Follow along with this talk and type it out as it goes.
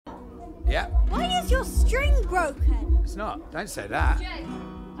Yeah. Why is your string broken? It's not. Don't say that. Jay,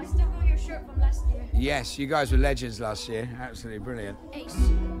 I still got your shirt from last year. Yes, you guys were legends last year. Absolutely brilliant. Ace.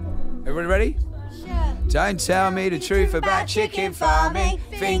 Everybody ready? Sure. Don't tell me the truth about chicken farming.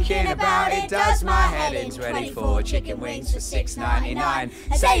 Thinking about it does my head in. 24 chicken wings for $6.99.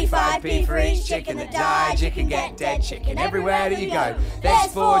 It's 85p for each chicken that died. You can get dead chicken everywhere that you go.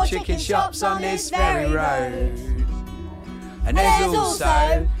 There's 4 chicken shops on this very road. And there's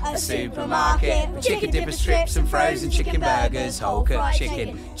also a supermarket with chicken dipper strips and frozen chicken burgers, whole cooked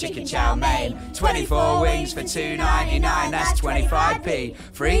chicken, chicken chow mein, 24 wings for $2.99, that's 25p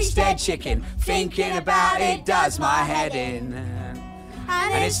for each dead chicken. Thinking about it does my head in.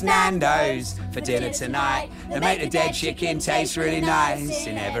 And it's Nando's for dinner tonight. They make the dead chicken taste really nice.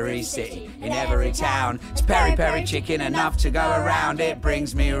 In every city, in every town, it's peri peri chicken enough to go around. It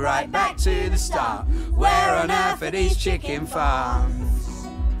brings me right back to the start. Where on earth are these chicken farms?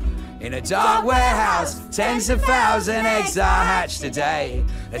 In a dark warehouse, tens of thousand eggs are hatched a day.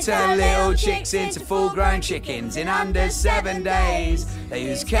 They turn little chicks into full-grown chickens in under 7 days. They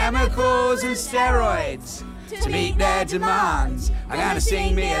use chemicals and steroids to meet their demands. I'm gonna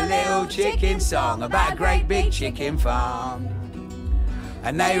sing me a little chicken song about a great big chicken farm.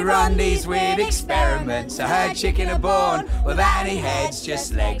 And they run these weird experiments. A herd chicken are born without any heads,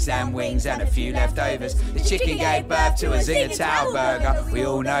 just legs and wings and a few leftovers. The chicken gave birth to a Zingertown burger. We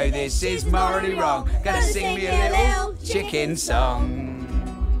all know this is morally wrong. Gonna sing me a little chicken song.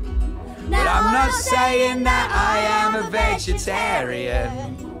 But I'm not saying that I am a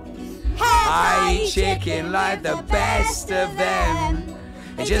vegetarian. I eat chicken like the best of them.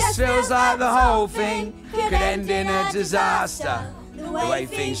 It just feels like the whole thing could end in a disaster, the way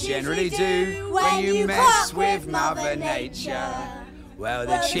things generally do when you mess with Mother Nature. Well,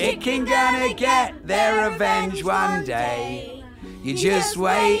 the chicken gonna get their revenge one day. You just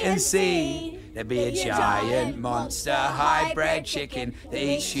wait and see. There'll be a giant monster hybrid chicken that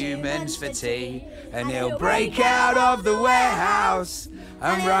eats humans for tea. And he'll break out of the warehouse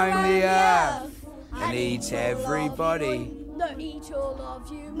and roam the earth and eat everybody. No, eat all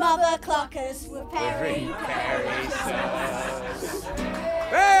of you mother cluckers with peri peri sauce.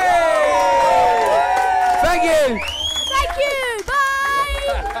 Hey! Thank you!